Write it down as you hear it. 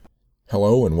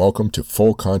Hello and welcome to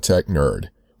Full Contact Nerd,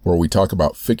 where we talk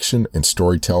about fiction and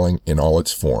storytelling in all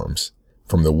its forms.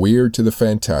 From the weird to the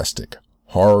fantastic,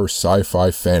 horror,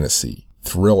 sci-fi, fantasy,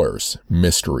 thrillers,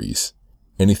 mysteries.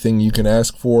 Anything you can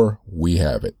ask for, we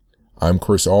have it. I'm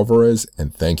Chris Alvarez,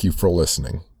 and thank you for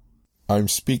listening. I'm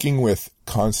speaking with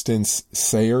Constance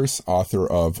Sayers, author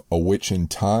of A Witch in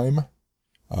Time,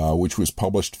 which was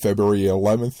published February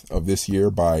 11th of this year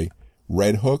by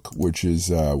Redhook,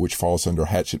 which falls under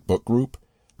Hatchet Book Group.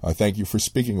 Thank you for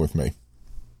speaking with me.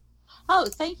 Oh,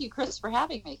 thank you, Chris, for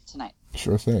having me tonight.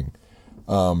 Sure thing.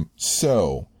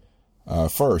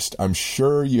 First, I'm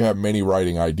sure you have many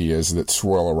writing ideas that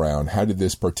swirl around. How did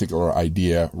this particular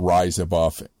idea rise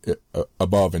above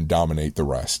and dominate the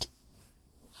rest?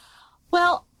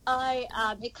 Well,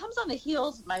 it comes on the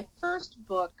heels of my first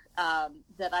book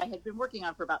that I had been working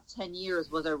on for about 10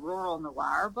 years was a rural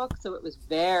noir book. So it was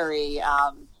very,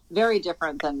 very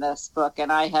different than this book.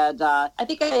 And I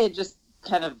think I had just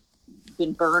kind of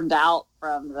been burned out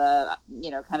from the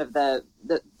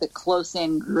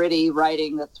close-in, gritty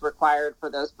writing that's required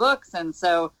for those books. And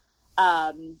so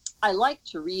I like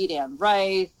to read Anne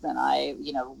Rice, and I,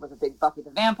 was a big Buffy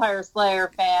the Vampire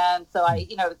Slayer fan. So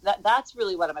that's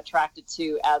really what I'm attracted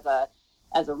to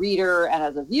as a reader and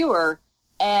as a viewer.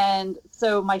 And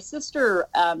so my sister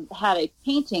had a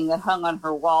painting that hung on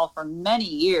her wall for many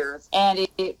years, and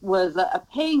it was a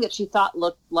painting that she thought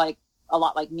looked like a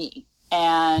lot like me.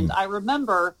 And I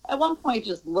remember at one point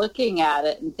just looking at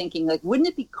it and thinking, wouldn't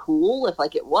it be cool if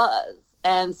it was?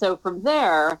 And so from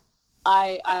there,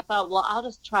 I thought, well, I'll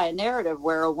just try a narrative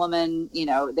where a woman,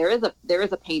 there is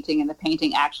a painting, and the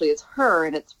painting actually is her,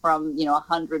 and it's from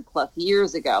 100+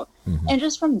 years ago. Mm-hmm. And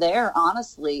just from there,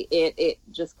 honestly, it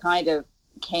just kind of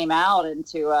came out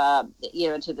into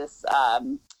this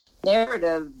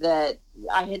narrative that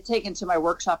I had taken to my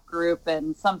workshop group,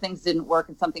 and some things didn't work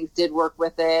and some things did work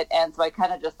with it. And so I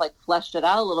kind of just fleshed it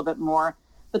out a little bit more.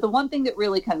 But the one thing that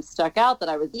really kind of stuck out that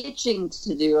I was itching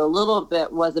to do a little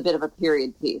bit was a bit of a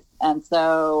period piece. And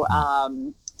so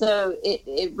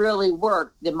it really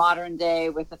worked. The modern day,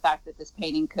 with the fact that this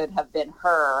painting could have been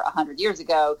her 100 years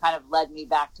ago, kind of led me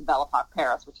back to Belle Époque,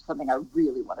 Paris, which is something I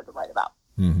really wanted to write about.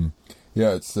 Mm-hmm.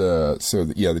 Yeah, it's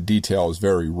the detail is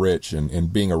very rich,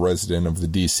 and being a resident of the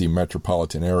D.C.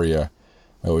 metropolitan area,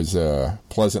 I was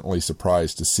pleasantly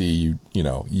surprised to see you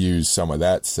use some of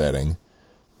that setting.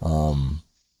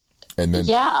 And then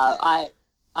I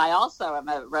also am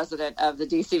a resident of the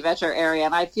D.C. metro area,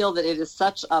 and I feel that it is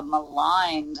such a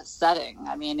maligned setting.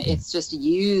 I mean, it's just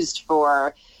used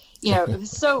for,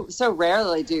 so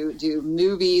rarely do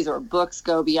movies or books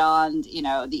go beyond,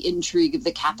 the intrigue of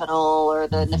the Capitol or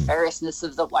the nefariousness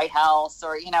of the White House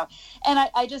and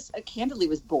I just candidly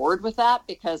was bored with that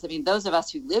because, those of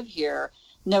us who live here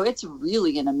know it's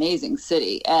really an amazing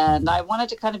city. And I wanted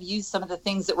to kind of use some of the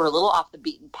things that were a little off the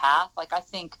beaten path. I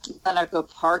think Redhook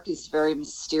Park is very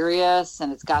mysterious,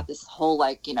 and it's got this whole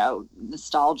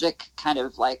nostalgic kind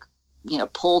of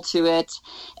pull to it.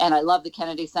 And I love the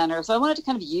Kennedy Center. So I wanted to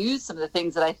kind of use some of the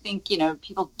things that I think,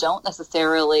 people don't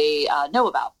necessarily know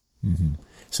about. Mm-hmm.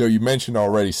 So you mentioned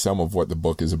already some of what the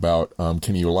book is about.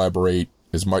 Can you elaborate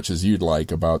as much as you'd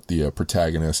like about the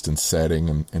protagonist and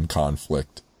setting and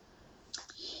conflict?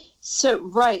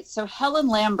 So Helen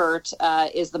Lambert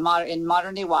is in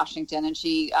modern day Washington, and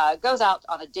she goes out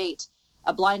on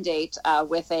a blind date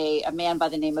with a man by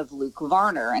the name of Luke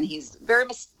Varner, and he's very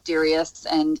mysterious,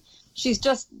 and she's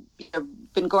just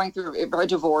been going through a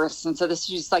divorce, and so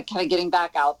she's kind of getting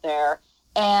back out there,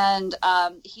 and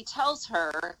he tells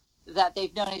her that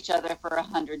they've known each other for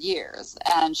 100 years,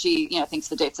 and she thinks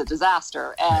the date's a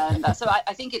disaster, and so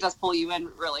I think it does pull you in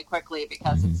really quickly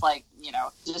because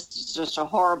it's just a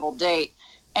horrible date.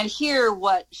 And here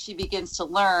what she begins to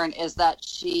learn is that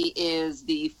she is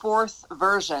the fourth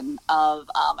version of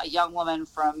a young woman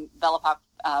from Belle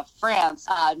Époque, France,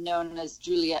 known as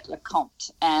Juliette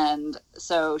Lecomte. And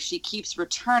so she keeps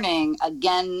returning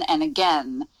again and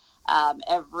again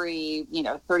every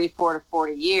 34 to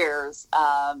 40 years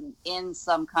in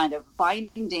some kind of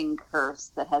binding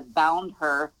curse that has bound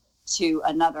her to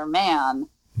another man.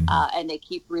 And they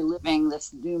keep reliving this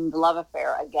doomed love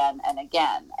affair again and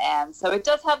again. And so it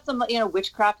does have some,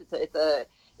 witchcraft.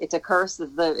 It's a curse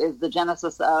is the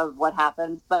genesis of what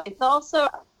happens. But it's also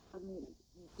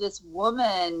this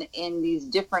woman in these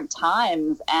different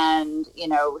times, and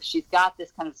she's got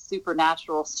this kind of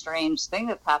supernatural, strange thing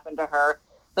that's happened to her.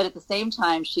 But at the same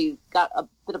time, she's got a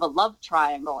bit of a love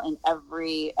triangle in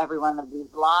every one of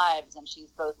these lives, and she's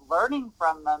both learning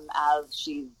from them as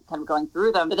she's kind of going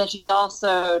through them, but then she's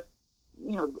also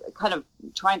kind of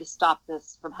trying to stop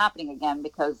this from happening again,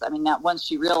 because, I mean, now once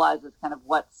she realizes kind of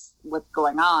what's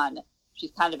going on,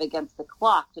 she's kind of against the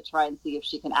clock to try and see if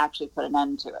she can actually put an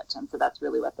end to it. And so that's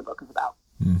really what the book is about.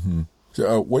 Mm-hmm.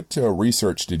 So what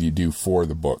research did you do for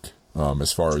the book,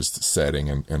 as far as the setting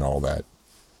and all that?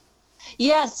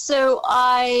 Yes. So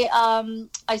I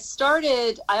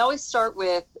always start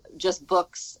with just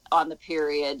books on the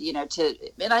period,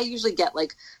 and I usually get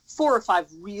like 4 or 5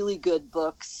 really good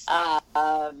books,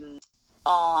 on,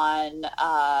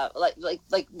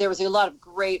 like there was a lot of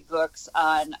great books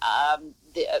on,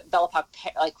 the Belle Epoque,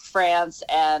 like France,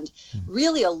 and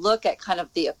really a look at kind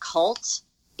of the occult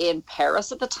in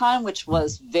Paris at the time, which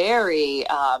was very,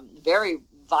 very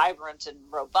vibrant and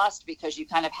robust, because you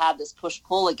kind of had this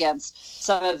push-pull against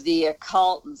some of the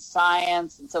occult and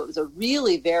science. And so it was a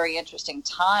really very interesting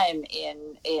time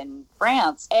in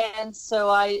France. And so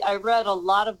I read a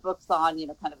lot of books on,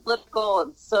 kind of political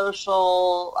and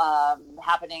social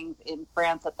happenings in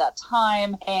France at that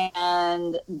time.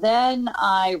 And then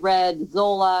I read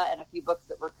Zola and a few books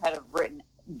that were kind of written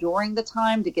during the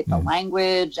time to get the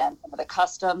language and some of the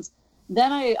customs.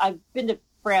 Then I've been to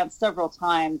France several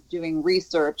times doing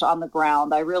research on the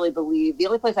ground. I really believe the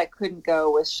only place I couldn't go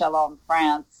was Chalon,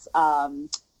 France.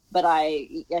 But I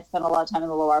spent a lot of time in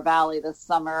the Loire Valley this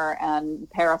summer, and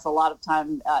Paris, a lot of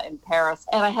time in Paris.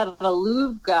 And I had a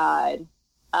Louvre guide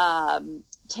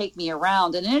take me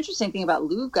around. And an interesting thing about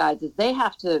Louvre guides is they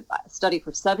have to study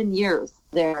for 7 years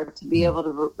there to be able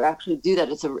to actually do that.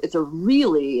 It's a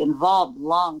really involved,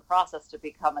 long process to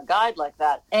become a guide like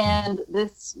that. And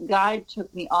this guide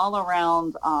took me all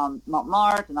around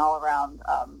Montmartre and all around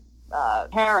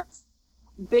Paris,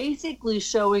 basically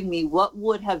showing me what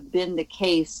would have been the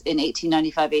case in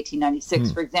 1895,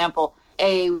 1896. For example,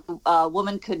 a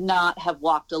woman could not have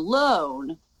walked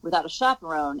alone without a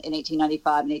chaperone in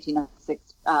 1895 and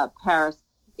 1896 Paris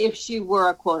if she were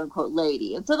a quote-unquote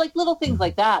lady. And so, like, little things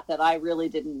like that I really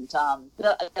didn't,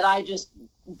 that I just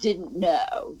didn't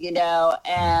know,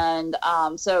 and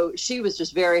so she was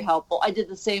just very helpful. I did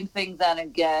the same thing then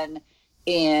again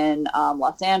in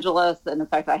Los Angeles, and in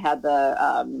fact I had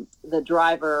the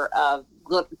driver of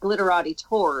Glitterati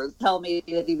Tours tell me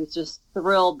that he was just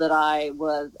thrilled that I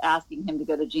was asking him to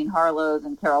go to Jean Harlow's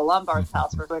and Carol Lombard's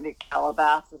house. We're going to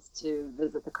Calabasas to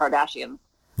visit the Kardashians'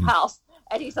 house.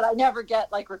 And he said, I never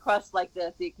get like requests like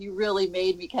this. You really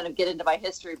made me kind of get into my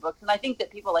history books. And I think that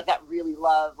people like that really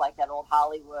love like that old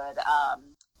Hollywood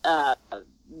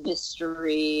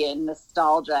mystery and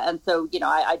nostalgia. And so,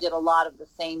 I did a lot of the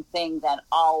same thing then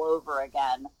all over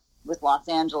again with Los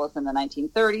Angeles in the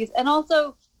 1930s, and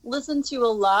also listened to a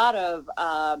lot of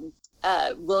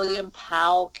William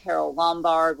Powell, Carol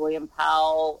Lombard, William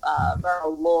Powell, Verna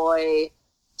Loy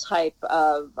type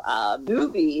of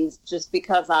movies, just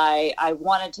because I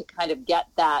wanted to kind of get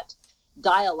that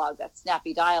dialogue, that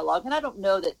snappy dialogue. And I don't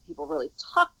know that people really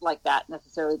talked like that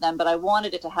necessarily then, but I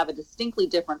wanted it to have a distinctly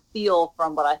different feel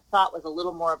from what I thought was a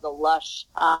little more of the lush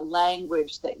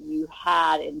language that you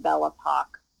had in Belle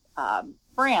Epoque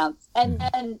France. And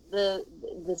then the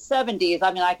 70s,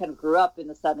 I mean, I kind of grew up in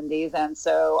the 70s, and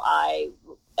so I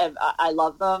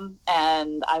love them,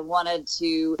 and I wanted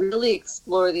to really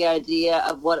explore the idea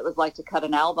of what it was like to cut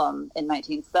an album in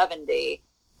 1970.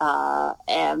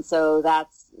 And so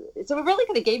it really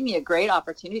kind of gave me a great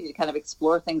opportunity to kind of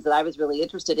explore things that I was really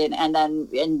interested in,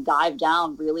 and dive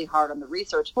down really hard on the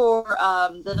research. For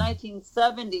the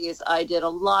 1970s, I did a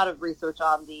lot of research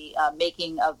on the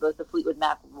making of both the Fleetwood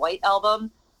Mac White Album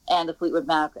and the Fleetwood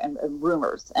Mac and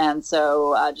Rumors. And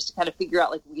so just to kind of figure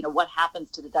out, what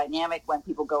happens to the dynamic when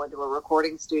people go into a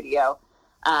recording studio.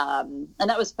 And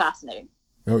that was fascinating.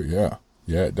 Oh, yeah.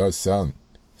 Yeah, it does sound,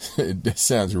 it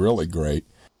sounds really great.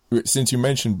 Since you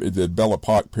mentioned the Belle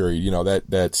Epoque period,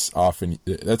 that's kind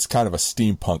of a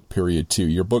steampunk period too.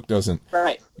 Your book doesn't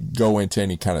go into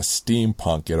any kind of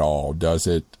steampunk at all, does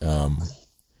it?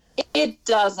 It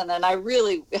doesn't, and I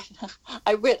really,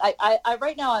 I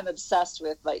right now I'm obsessed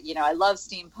with, I love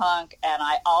steampunk, and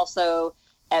I also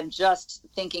am just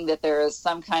thinking that there is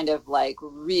some kind of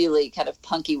really kind of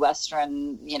punky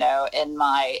Western,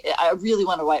 I really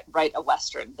want to write a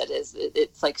Western that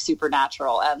it's like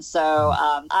supernatural. And so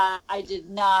I did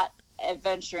not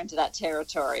venture into that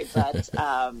territory, but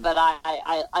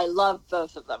I love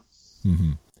both of them.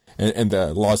 Mm-hmm. And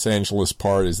the Los Angeles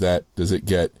part, is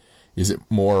it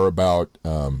more about,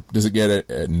 does it get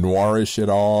noirish at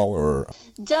all, or?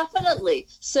 Definitely.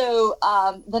 So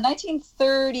the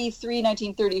 1933,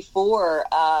 1934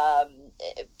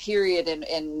 period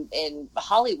in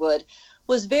Hollywood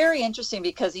was very interesting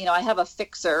because, I have a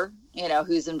fixer,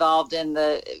 who's involved in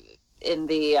the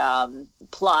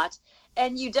plot.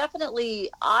 And you definitely,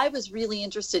 I was really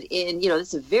interested in,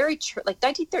 this is very, like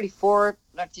 1934,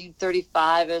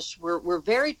 1935-ish, were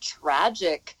very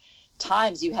tragic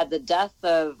times. You had the death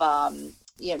of,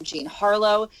 Jean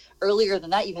Harlow. Earlier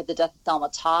than that, you had the death of Thelma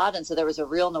Todd. And so there was a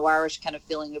real noirish kind of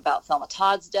feeling about Thelma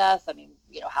Todd's death. I mean,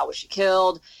 how was she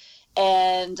killed?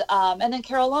 And then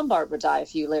Carole Lombard would die a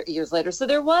few years later. So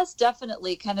there was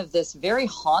definitely kind of this very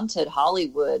haunted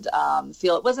Hollywood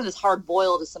feel. It wasn't as hard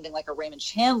boiled as something like a Raymond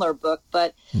Chandler book,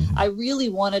 but I really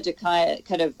wanted to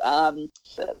kind of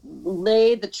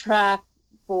lay the track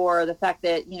for the fact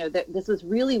that, that this was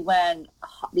really when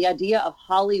the idea of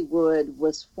Hollywood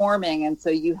was forming. And so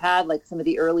you had like some of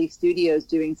the early studios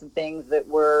doing some things that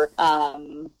were,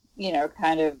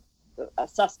 kind of a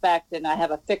suspect, and I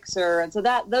have a fixer. And so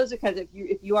those are kinds of,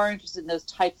 if you are interested in those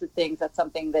types of things, that's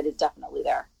something that is definitely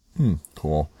there.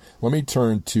 Cool. Let me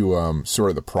turn to sort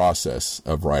of the process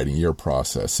of writing, your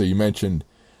process. So you mentioned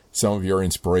some of your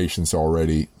inspirations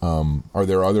already. Are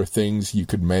there other things you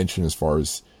could mention as far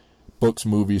as books,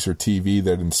 movies, or TV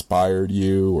that inspired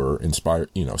you or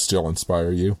still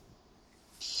inspire you?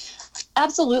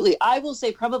 Absolutely. I will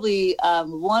say probably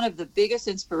one of the biggest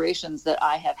inspirations that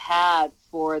I have had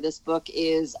for this book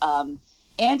is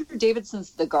Andrew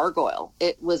Davidson's The Gargoyle.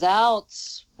 It was out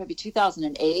maybe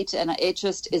 2008, and it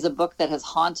just is a book that has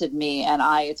haunted me. And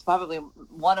it's probably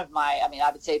one of my,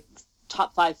 I would say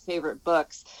top 5 favorite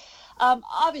books.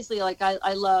 Obviously, like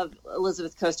I love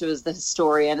Elizabeth Costa as the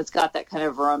historian. It's got that kind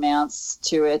of romance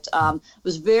to it.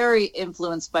 Was very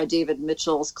influenced by David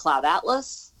Mitchell's Cloud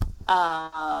Atlas.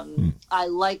 I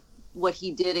like what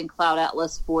he did in Cloud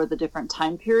Atlas for the different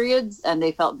time periods, and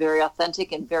they felt very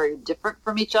authentic and very different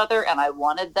from each other. And I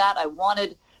wanted that.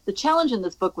 The challenge in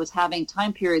this book was having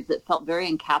time periods that felt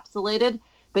very encapsulated,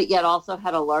 but yet also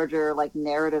had a larger like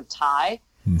narrative tie.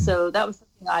 So that was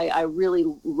something I really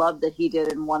loved that he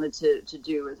did and wanted to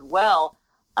do as well.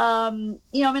 I'm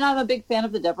a big fan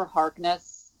of the Deborah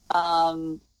Harkness,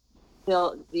 both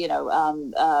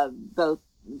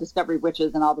Discovery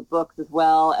Witches and all the books as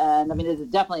well. And this is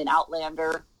definitely an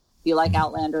Outlander. If you like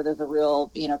Outlander, there's a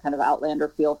real, kind of Outlander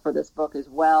feel for this book as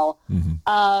well.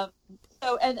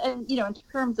 So, and in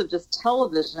terms of just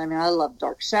television, I loved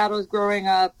Dark Shadows growing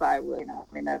up. Like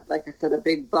I said, a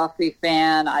big Buffy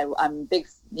fan. I'm a big,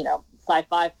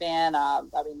 sci-fi fan.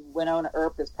 Winona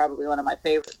Earp is probably one of my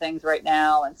favorite things right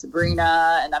now, and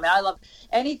Sabrina. And I love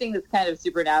anything that's kind of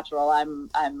supernatural.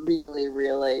 I'm really,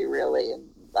 really, really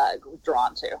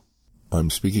drawn to.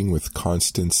 I'm speaking with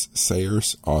Constance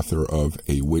Sayers, author of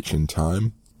A Witch in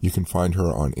Time. You can find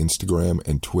her on Instagram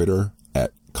and Twitter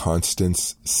at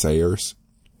Constance Sayers.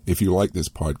 If you like this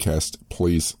podcast,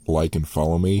 please like and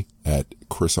follow me at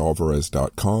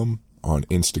chrisalvarez.com, on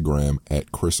Instagram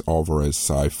at Chris Alvarez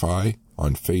Sci-Fi,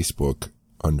 on Facebook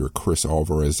under Chris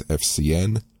Alvarez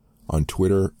FCN, on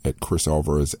Twitter at Chris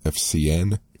Alvarez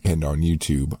FCN, and on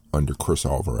YouTube under Chris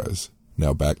Alvarez.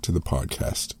 Now back to the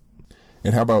podcast.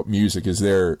 And how about music?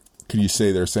 Can you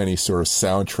say there's any sort of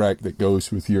soundtrack that goes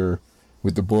with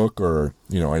the book, or,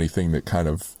 anything that kind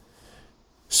of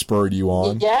spurred you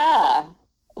on? Yeah.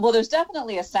 Well, there's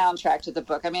definitely a soundtrack to the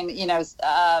book.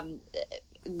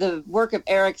 The work of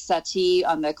Eric Satie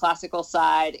on the classical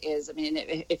side is,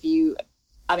 I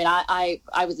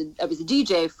was a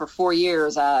DJ for 4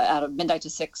 years out of midnight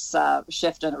to 6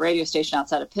 shift on a radio station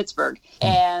outside of Pittsburgh.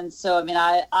 And so,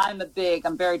 I'm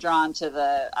very drawn to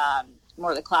the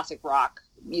more of the classic rock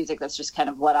music. That's just kind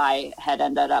of what I had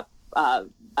ended up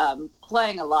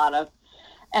playing a lot of.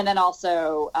 And then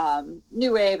also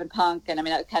new wave and punk. And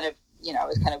I kind of, I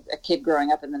was kind of a kid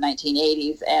growing up in the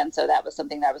 1980s. And so that was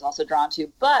something that I was also drawn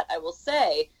to. But I will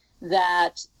say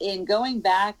that in going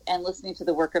back and listening to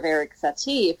the work of Eric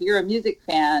Satie, if you're a music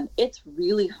fan, it's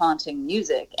really haunting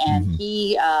music. And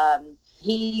he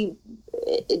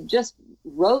just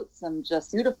wrote some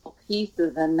just beautiful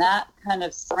pieces, and that kind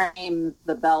of frames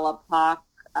the Belle Epoque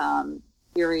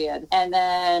period. And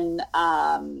then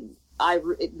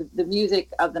the music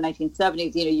of the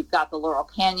 1970s, you've got the Laurel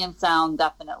Canyon sound,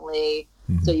 definitely.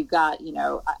 So you've got,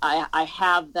 I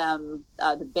have them,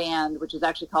 the band, which is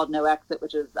actually called No Exit,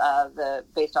 which is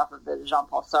based off of the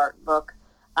Jean-Paul Sartre book.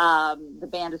 The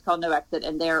band is called No Exit,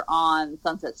 and they're on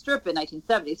Sunset Strip in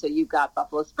 1970. So you've got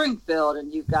Buffalo Springfield,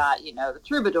 and you've got, the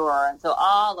Troubadour. And so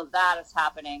all of that is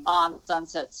happening on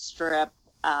Sunset Strip.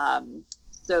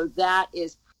 So that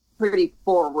is pretty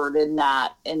forward in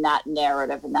that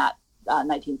narrative, in that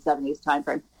 1970s time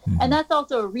frame. And that's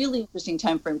also a really interesting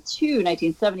time frame too,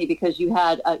 1970, because you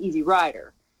had Easy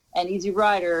Rider. And Easy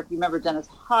Rider, if you remember, Dennis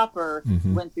Hopper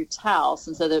went through Taos,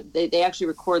 and so they actually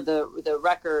record the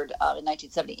record in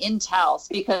 1970 in Taos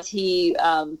because he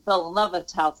fell in love with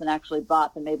Taos and actually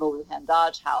bought the Mabel Lujan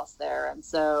Dodge house there. And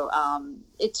so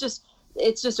it's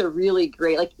just a really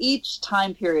great, like, each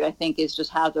time period I think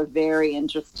has a very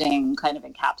interesting kind of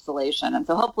encapsulation. And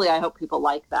so hopefully I hope people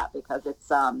like that because it's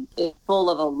full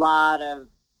of a lot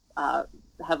of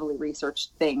heavily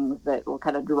researched things that will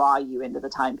kind of draw you into the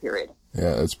time period.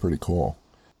 Yeah, that's pretty cool.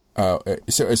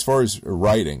 So as far as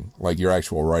writing, like your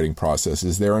actual writing process,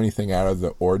 is there anything out of the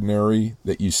ordinary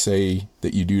that you say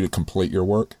that you do to complete your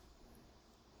work?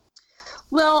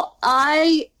 Well,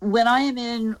 when I am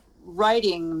in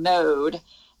writing mode,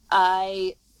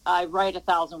 I write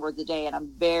 1,000 words a day, and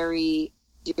I'm very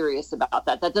serious about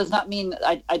that. That does not mean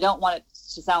I don't want it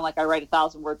to sound like I write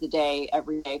 1,000 words a day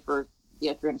every day for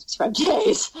 365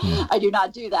 days. I do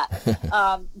not do that.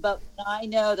 But when I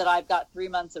know that I've got 3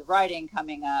 months of writing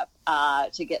coming up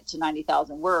to get to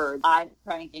 90,000 words, I'm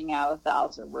cranking out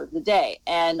 1,000 words a day.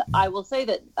 And I will say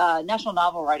that National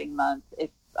Novel Writing Month, if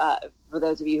for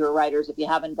those of you who are writers, if you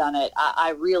haven't done it,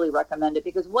 I really recommend it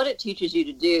because what it teaches you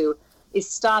to do is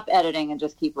stop editing and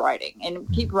just keep writing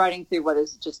and keep writing through what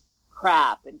is just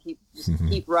crap and keep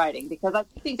writing, because I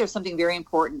think there's something very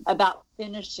important about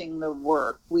finishing the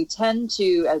work. We tend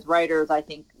to, as writers, I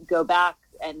think, go back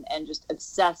and just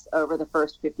obsess over the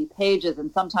first 50 pages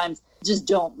and sometimes just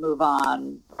don't move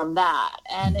on from that.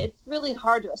 And it's really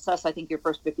hard to assess, I think, your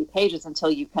first 50 pages until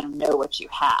you kind of know what you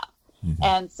have.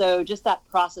 And so just that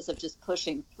process of just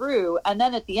pushing through. And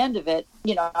then at the end of it,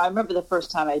 I remember the first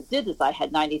time I did this, I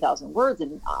had 90,000 words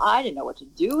and I didn't know what to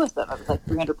do with them. It was like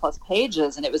 300 plus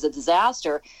pages and it was a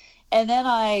disaster. And then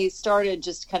I started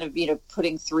just kind of,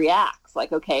 putting 3 acts.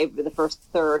 Like, okay, the first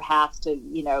third has to,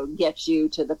 get you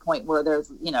to the point where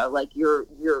there's, like you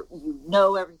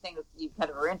everything, you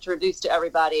kind of are introduced to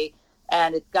everybody.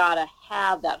 And it's got to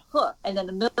have that hook. And then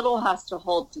the middle has to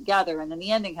hold together. And then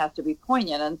the ending has to be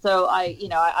poignant. And so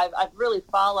I've really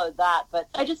followed that. But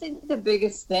I just think the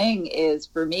biggest thing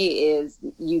for me is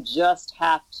you just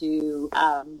have to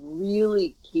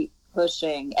really keep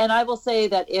pushing. And I will say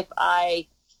that if I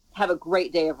have a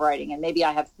great day of writing and maybe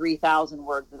I have 3,000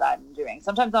 words that I'm doing,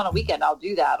 sometimes on a weekend I'll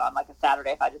do that on like a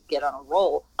Saturday if I just get on a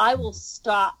roll, I will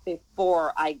stop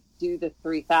before I do the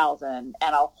 3,000 and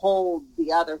I'll hold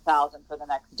the other 1,000 for the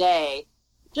next day,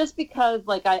 just because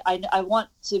like I want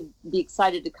to be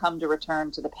excited to come to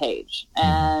return to the page.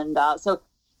 And so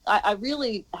I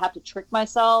really have to trick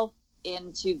myself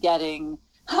into getting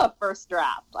a first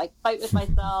draft. I fight with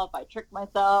myself, I trick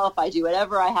myself, I do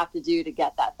whatever I have to do to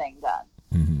get that thing done.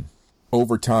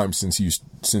 Over time, since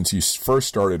you first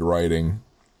started writing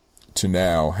to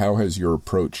now, how has your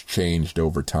approach changed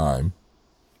over time?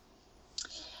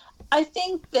 I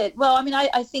think that,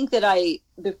 I think that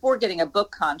before getting a book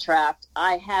contract,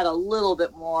 I had a little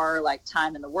bit more like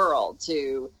time in the world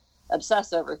to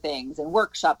obsess over things and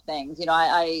workshop things.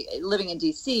 I living in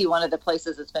DC, one of the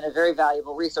places that's been a very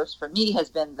valuable resource for me has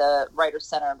been the Writers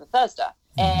Center in Bethesda.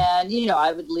 And,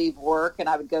 I would leave work and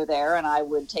I would go there and I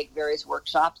would take various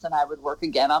workshops and I would work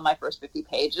again on my first 50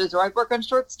 pages, or I'd work on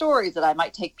short stories that I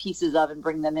might take pieces of and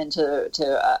bring them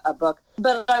into a book.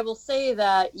 But I will say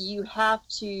that you have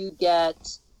to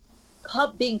get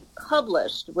being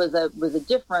published was a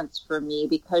difference for me,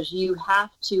 because you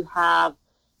have to have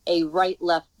a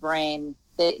right-left brain.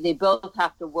 They both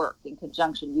have to work in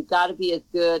conjunction. You've got to be as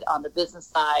good on the business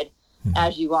side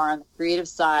as you are on the creative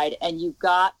side, and you've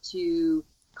got to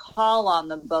call on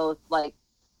them both like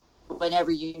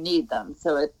whenever you need them.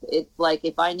 So it's like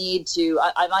if I need to,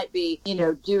 I might be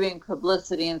doing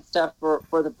publicity and stuff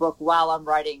for the book while I'm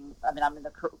writing. I mean, I'm in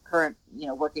the current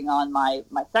working on my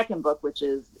second book, which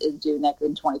is due next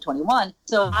in 2021.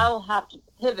 So I'll have to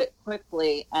pivot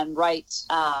quickly and write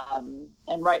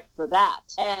for that.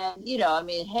 And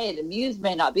hey, the muse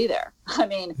may not be there.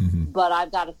 But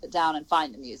I've got to sit down and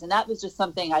find the muse. And that was just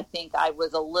something I think I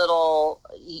was a little,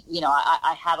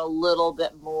 I had a little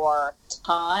bit more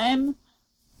time,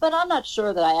 but I'm not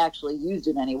sure that I actually used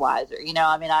it any wiser.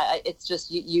 It's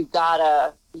just, you've got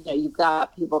to, you've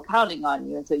got people counting on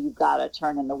you. And so you've got to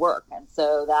turn in the work. And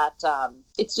so that,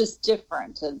 it's just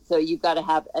different. And so you've got to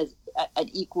have an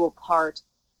equal part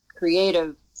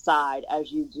creative side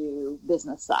as you do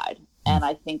business side. And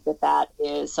I think that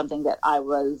is something that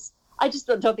I just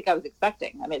don't think I was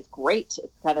expecting. I mean, it's great.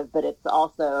 It's kind of, but it's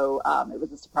also, it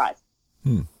was a surprise.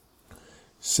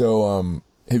 So,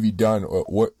 have you done,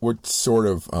 what sort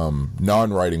of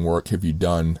non-writing work have you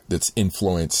done that's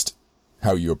influenced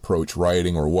how you approach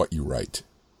writing or what you write?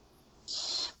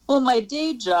 Well, my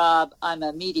day job, I'm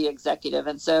a media executive,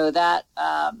 and so that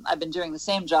I've been doing the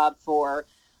same job for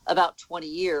about 20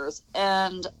 years,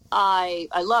 and I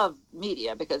love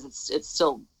media because it's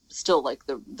still like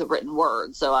the written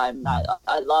word. So I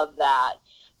love that,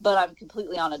 but I'm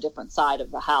completely on a different side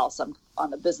of the house. I'm on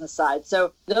the business side.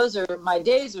 So my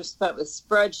days are spent with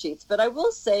spreadsheets. But I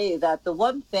will say that the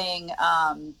one thing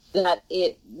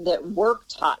that work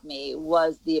taught me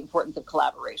was the importance of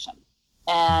collaboration.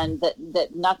 And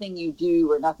that nothing you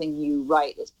do or nothing you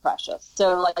write is precious.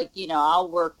 So, like, I'll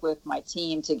work with my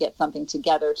team to get something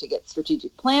together, to get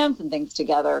strategic plans and things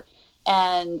together.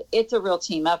 And it's a real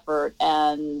team effort.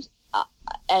 And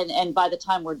by the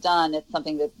time we're done, it's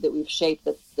something that we've shaped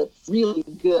that's really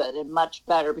good and much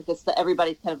better because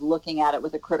everybody's kind of looking at it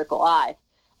with a critical eye.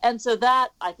 And so that,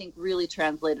 I think, really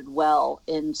translated well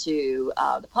into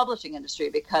the publishing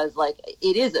industry because, like,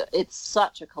 it's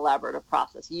such a collaborative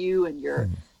process. You and your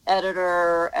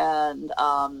editor and,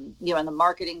 and the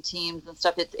marketing teams and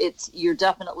stuff, you're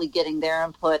definitely getting their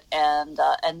input and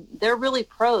they're really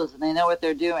pros and they know what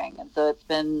they're doing. And so it's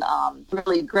been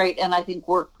really great. And I think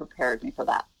work prepared me for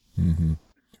that. Mm-hmm.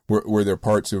 Were there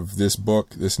parts of this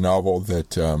book, this novel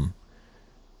that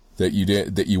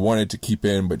you wanted to keep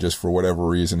in, but just for whatever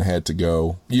reason had to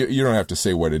go? You don't have to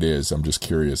say what it is. I'm just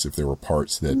curious if there were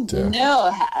parts that.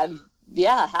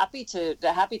 No, happy to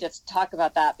talk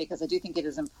about that because I do think it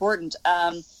is important.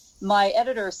 My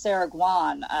editor Sarah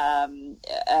Guan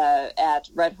at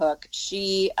Redhook,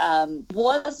 she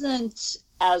wasn't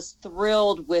as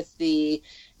thrilled with the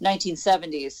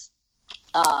 1970s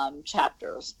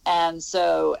chapters, and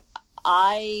so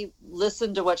I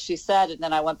listened to what she said, and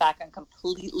then I went back and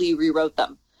completely rewrote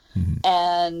them. Mm-hmm.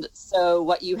 And so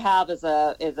what you have is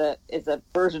a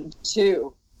version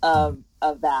 2 of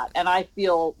that. And I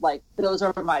feel like those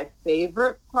are my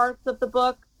favorite parts of the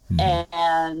book. Mm-hmm.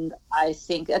 And I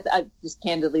think just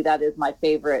candidly, that is my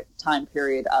favorite time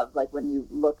period of, like, when you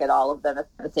look at all of them, if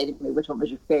you say to me which one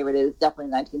was your favorite, it is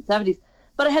definitely 1970s.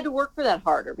 But I had to work for that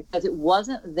harder because it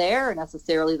wasn't there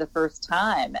necessarily the first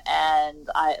time. And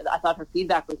I thought her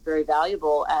feedback was very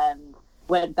valuable and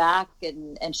went back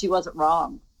and she wasn't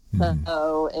wrong. Mm-hmm.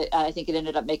 So I think it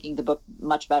ended up making the book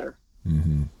much better.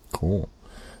 Mm-hmm. Cool.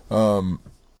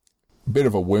 Bit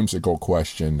of a whimsical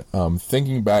question.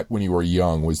 Thinking back when you were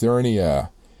young, was there any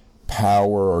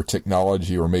power or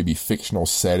technology or maybe fictional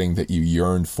setting that you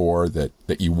yearned for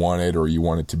that you wanted or you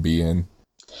wanted to be in?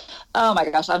 Oh my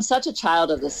gosh, I'm such a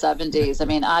child of the 70s. I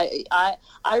mean, I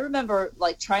remember,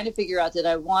 like, trying to figure out, did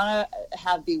I want to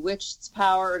have Bewitched's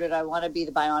power or did I want to be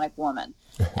the Bionic Woman?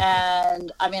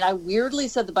 And I mean, I weirdly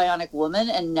said the Bionic Woman,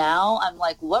 and now I'm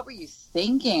like, what were you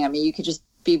thinking? I mean, you could just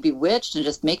be bewitched and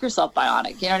just make yourself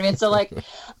bionic. You know what I mean? So, like,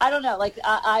 I don't know. Like,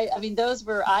 I mean,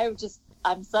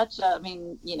 I'm such a, I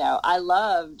mean, I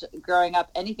loved growing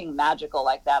up anything magical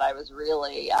like that. I was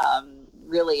really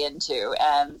into.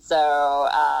 And so,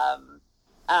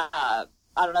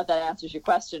 I don't know if that answers your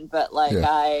question, but like, yeah.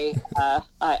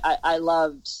 I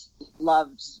loved, but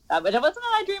I wasn't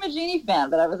an I Dream of Jeannie fan,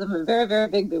 but I was a very, very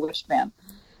big Bewitched fan.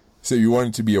 So you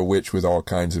wanted to be a witch with all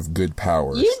kinds of good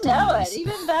powers. You know it.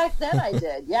 Even back then I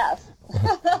did, yes.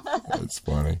 That's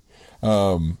funny.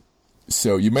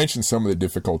 So you mentioned some of the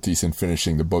difficulties in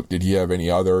finishing the book. Did you have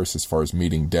any others as far as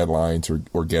meeting deadlines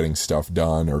or getting stuff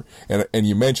done? And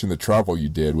you mentioned the travel you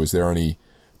did. Was there any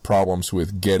problems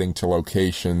with getting to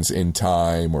locations in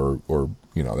time or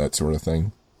that sort of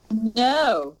thing?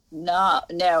 No.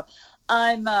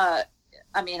 I'm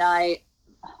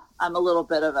a little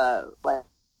bit of a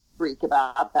freak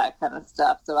about that kind of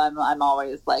stuff. So I'm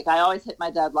always like, I always hit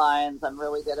my deadlines. I'm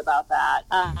really good about that.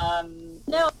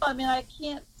 No, I mean, I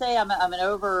can't say I'm an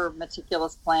over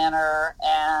meticulous planner,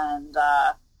 and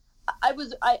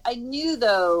I knew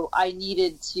though I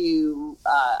needed to.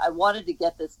 I wanted to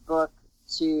get this book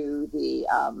to the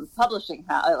publishing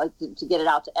house, like to get it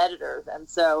out to editors, and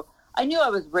so I knew I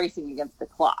was racing against the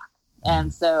clock.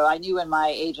 And so I knew when my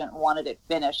agent wanted it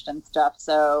finished and stuff.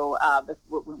 So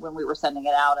when we were sending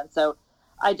it out, and so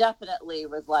I definitely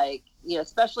was like,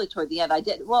 especially toward the end, I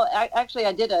did. Well, I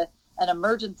did an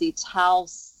emergency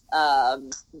Taos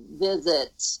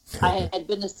visit. I had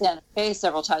been to Santa Fe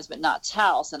several times, but not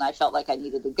Taos, and I felt like I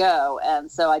needed to go. And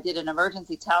so I did an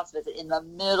emergency Taos visit in the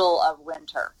middle of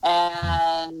winter.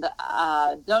 And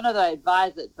don't know that I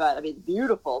advise it, but I mean, it's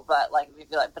beautiful. But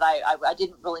I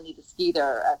didn't really need to ski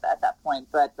there at that point.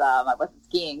 But I wasn't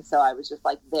skiing, so I was just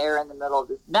like there in the middle of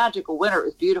this magical winter. It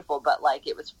was beautiful, but like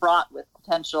it was fraught with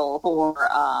potential for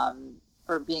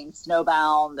being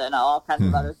snowbound and all kinds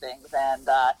of other things. And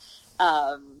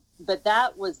but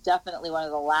that was definitely one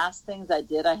of the last things I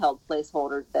did. I held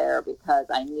placeholders there because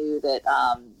I knew that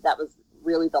that was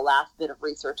really the last bit of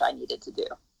research I needed to do.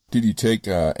 Did you take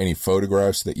any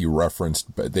photographs that you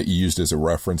referenced, but that you used as a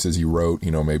reference as you wrote?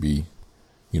 Maybe,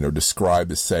 describe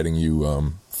the setting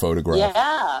you photographed.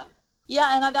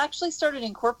 Yeah, and I've actually started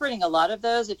incorporating a lot of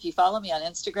those. If you follow me on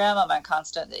Instagram, I'm on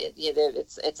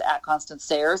it's at Constance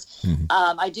Sayers. Mm-hmm.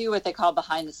 I do what they call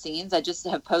behind the scenes. I just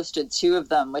have posted 2 of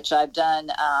them, which I've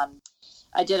done.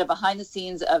 I did a behind the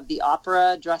scenes of the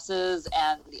opera dresses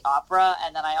and the opera,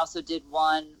 and then I also did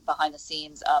one behind the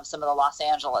scenes of some of the Los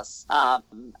Angeles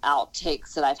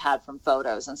outtakes that I've had from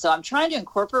photos. And so I'm trying to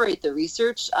incorporate the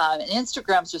research. And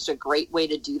Instagram's just a great way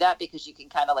to do that because you can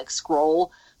kind of like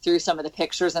scroll through some of the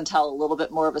pictures and tell a little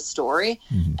bit more of a story.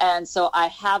 Mm-hmm. And so I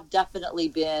have definitely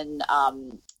been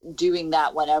doing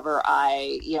that whenever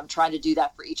I'm trying to do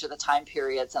that for each of the time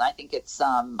periods. And I think it's,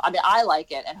 I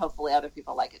like it, and hopefully other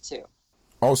people like it too.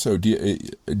 Also, do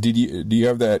you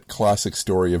have that classic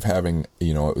story of having,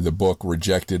 the book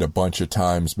rejected a bunch of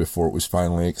times before it was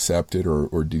finally accepted,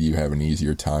 or did you have an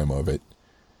easier time of it?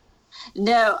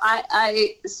 No,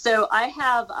 so I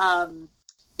have,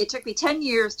 it took me 10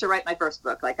 years to write my first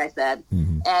book, like I said,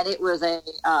 mm-hmm. and it was a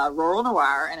rural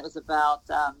noir, and it was about,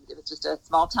 it was just a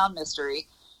small town mystery.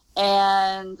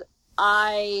 And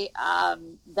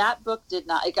that book did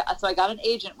not, so I got an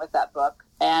agent with that book,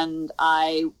 and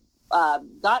I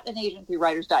got an agent through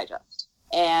Writer's Digest.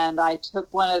 And I took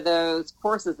one of those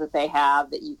courses that they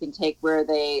have that you can take where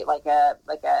they,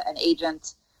 an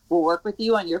agent will work with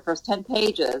you on your first 10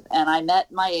 pages. And I met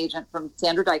my agent from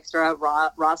Sandra Dykstra,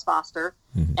 Roz Foster,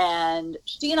 mm-hmm. and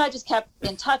she and I just kept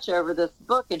in touch over this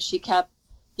book, and she kept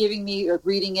giving me, or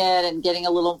reading it and getting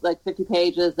a little, 50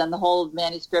 pages, then the whole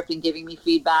manuscript, and giving me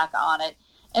feedback on it.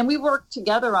 And we worked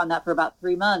together on that for about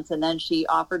 3 months, and then she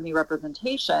offered me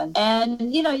representation.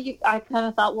 And, I kind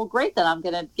of thought, well, great, then I'm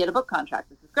going to get a book contract.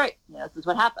 This is great. This is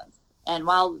what happens. And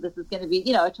while this is going to be,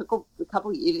 it took a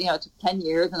couple, it took 10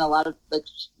 years and a lot of,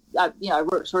 I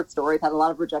wrote short stories, had a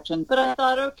lot of rejection, but I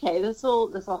thought, okay, this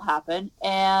will happen.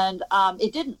 And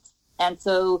it didn't. And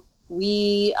so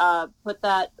we put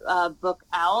that book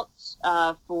out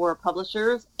for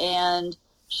publishers, and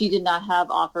she did not have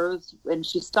offers, and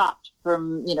she stopped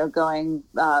from, going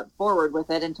forward with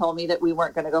it, and told me that we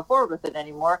weren't going to go forward with it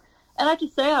anymore. And I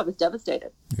just say I was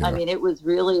devastated. Yeah. I mean, it was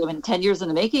really, 10 years in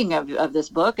the making of this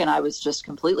book, and I was just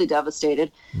completely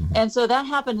devastated. Mm-hmm. And so that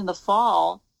happened in the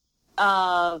fall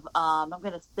of, I'm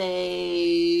going to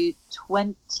say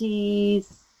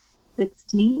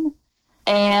 2016.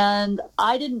 And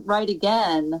I didn't write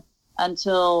again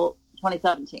until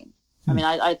 2017. I mean,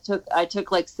 I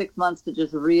took like 6 months to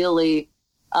just really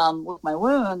with my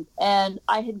wounds, and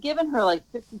I had given her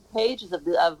 50 pages of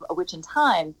A Witch in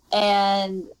Time,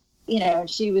 and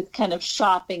she was kind of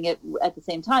shopping it at the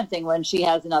same time, saying, when she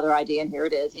has another idea, and here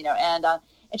it is, and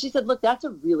she said, look, that's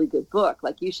a really good book,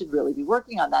 you should really be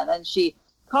working on that. And she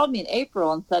called me in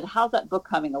April and said, how's that book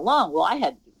coming along? Well, I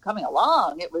had coming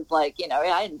along, it was I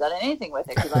hadn't done anything with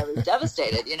it because I was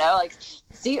devastated,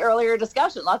 see earlier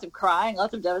discussion, lots of crying,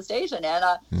 lots of devastation. And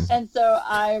and so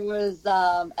I was,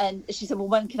 and she said, well,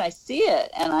 when can I see it?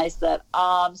 And I said,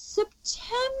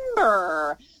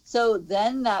 September. So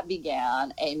then that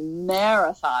began a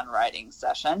marathon writing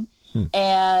session.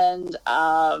 And,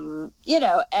 and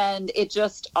it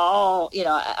just all,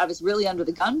 I was really under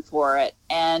the gun for it.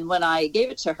 And when I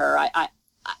gave it to her, I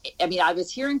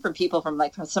was hearing from people from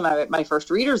some of my first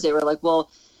readers, they were like,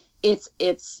 well, it's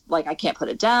I can't put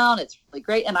it down. It's really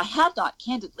great. And I had not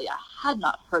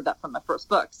heard that from my first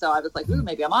book. So I was like, ooh,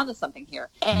 maybe I'm onto something here.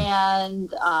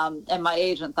 And my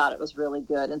agent thought it was really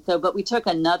good. And so, but we took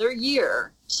another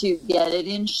year to get it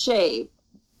in shape.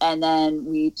 And then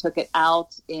we took it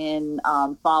out in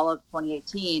fall of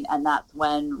 2018. And that's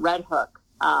when Redhook,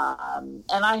 and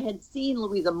I had seen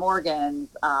Louisa Morgan's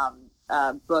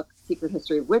book, Secret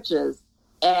History of Witches,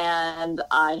 and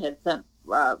I had sent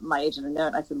my agent a note,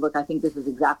 and I said, look, I think this is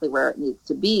exactly where it needs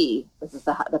to be. This is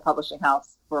the publishing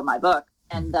house for my book,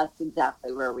 and that's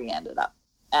exactly where we ended up.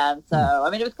 And so,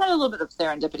 it was kind of a little bit of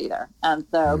serendipity there. And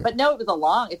so, but no,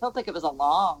 it felt like it was a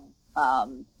long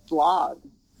slog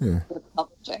with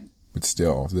publishing. But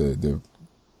still, the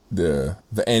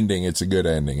ending, it's a good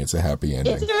ending. It's a happy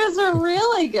ending. It was a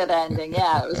really good ending.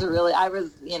 Yeah, it was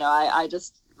I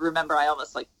just remember I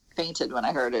almost fainted when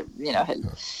I heard it,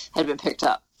 had been picked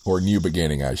up. Or new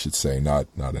beginning, I should say, not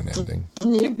an ending.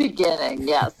 New beginning,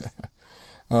 yes.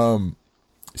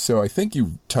 So I think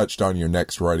you touched on your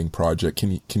next writing project.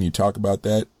 Can you talk about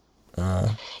that?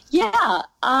 Yeah,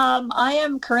 I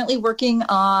am currently working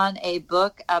on a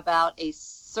book about a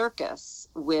circus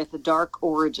with dark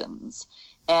origins,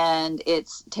 and it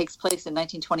takes place in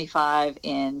 1925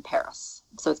 in Paris.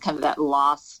 So it's kind of that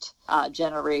lost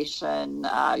generation.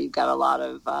 You've got a lot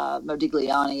of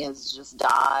Modigliani has just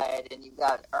died, and you've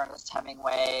got Ernest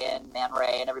Hemingway and Man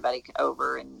Ray and everybody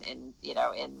over in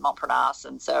Montparnasse,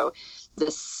 and so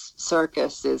this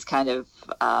circus is kind of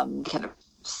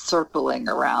circling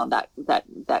around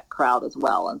that crowd as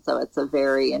well, and so it's a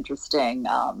very interesting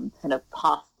kind of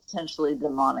potentially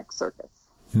demonic circus.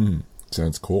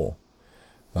 Sounds cool.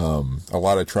 A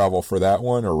lot of travel for that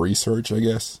one, or research, I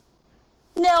guess.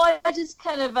 No, I just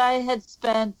I had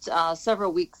spent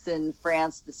several weeks in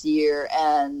France this year,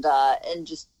 and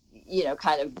just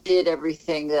kind of did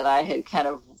everything that I had kind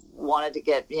of wanted to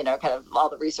get, kind of all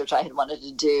the research I had wanted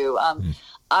to do.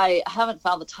 I haven't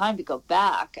found the time to go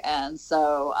back, and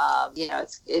so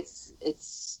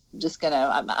it's just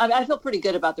gonna. I feel pretty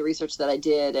good about the research that I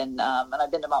did, and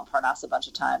I've been to Montparnasse a bunch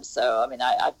of times, so I mean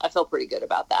I feel pretty good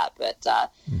about that. But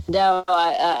no,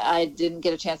 I didn't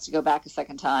get a chance to go back a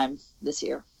second time this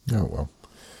year. Oh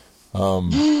well.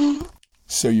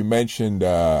 So you mentioned.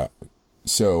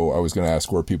 So I was going to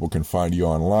ask where people can find you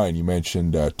online. You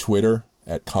mentioned Twitter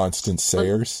at Constance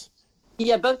Sayers.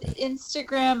 Yeah, both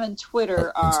Instagram and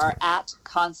Twitter are at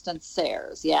Constance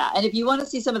Sayers. Yeah, and if you want to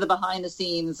see some of the behind the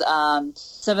scenes,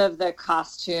 some of the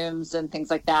costumes and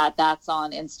things like that, that's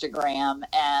on Instagram.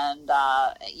 And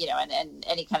and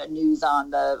any kind of news on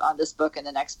this book and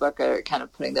the next book are kind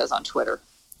of putting those on Twitter.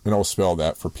 And I'll spell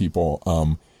that for people.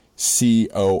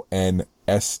 CONSTANCESAYERS.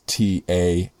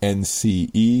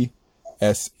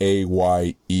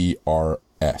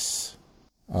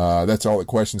 That's all the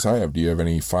questions I have. Do you have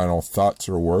any final thoughts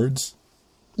or words?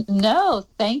 No,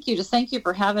 thank you. Just thank you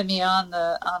for having me on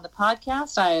the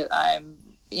podcast. I'm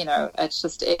it's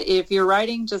just, if you're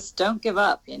writing, just don't give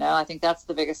up. I think that's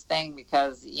the biggest thing,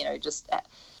 because just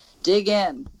dig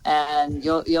in and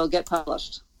you'll get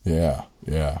published. Yeah,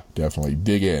 definitely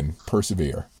dig in,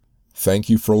 persevere. Thank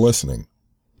you for listening.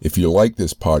 If you like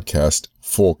this podcast,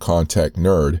 Full Contact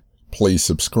Nerd, please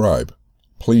subscribe.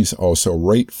 Please also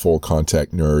rate Full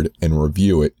Contact Nerd and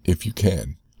review it if you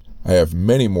can. I have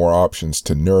many more options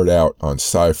to nerd out on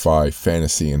sci-fi,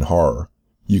 fantasy, and horror.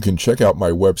 You can check out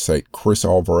my website,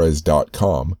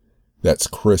 chrisalvarez.com. That's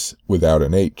Chris without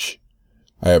an H.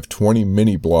 I have 20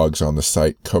 mini blogs on the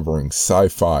site covering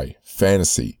sci-fi,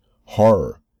 fantasy,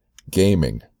 horror,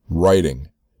 gaming, writing,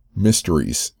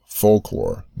 mysteries,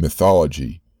 folklore,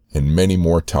 mythology, and many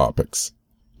more topics.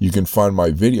 You can find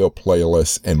my video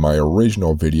playlists and my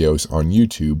original videos on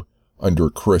YouTube under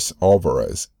Chris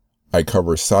Alvarez. I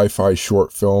cover sci-fi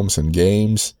short films and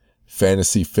games,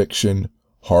 fantasy fiction,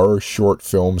 horror short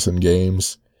films and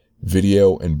games,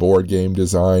 video and board game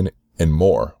design, and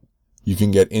more. You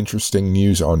can get interesting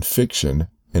news on fiction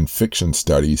and fiction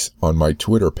studies on my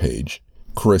Twitter page,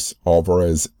 Chris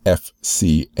Alvarez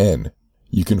FCN.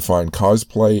 You can find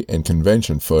cosplay and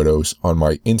convention photos on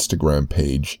my Instagram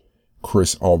page,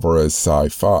 Chris Alvarez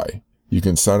Sci-Fi. You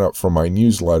can sign up for my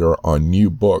newsletter on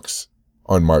new books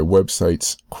on my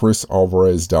websites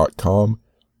chrisalvarez.com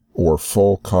or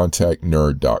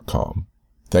fullcontactnerd.com.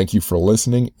 Thank you for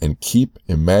listening, and keep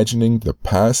imagining the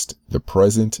past, the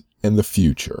present, and the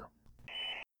future.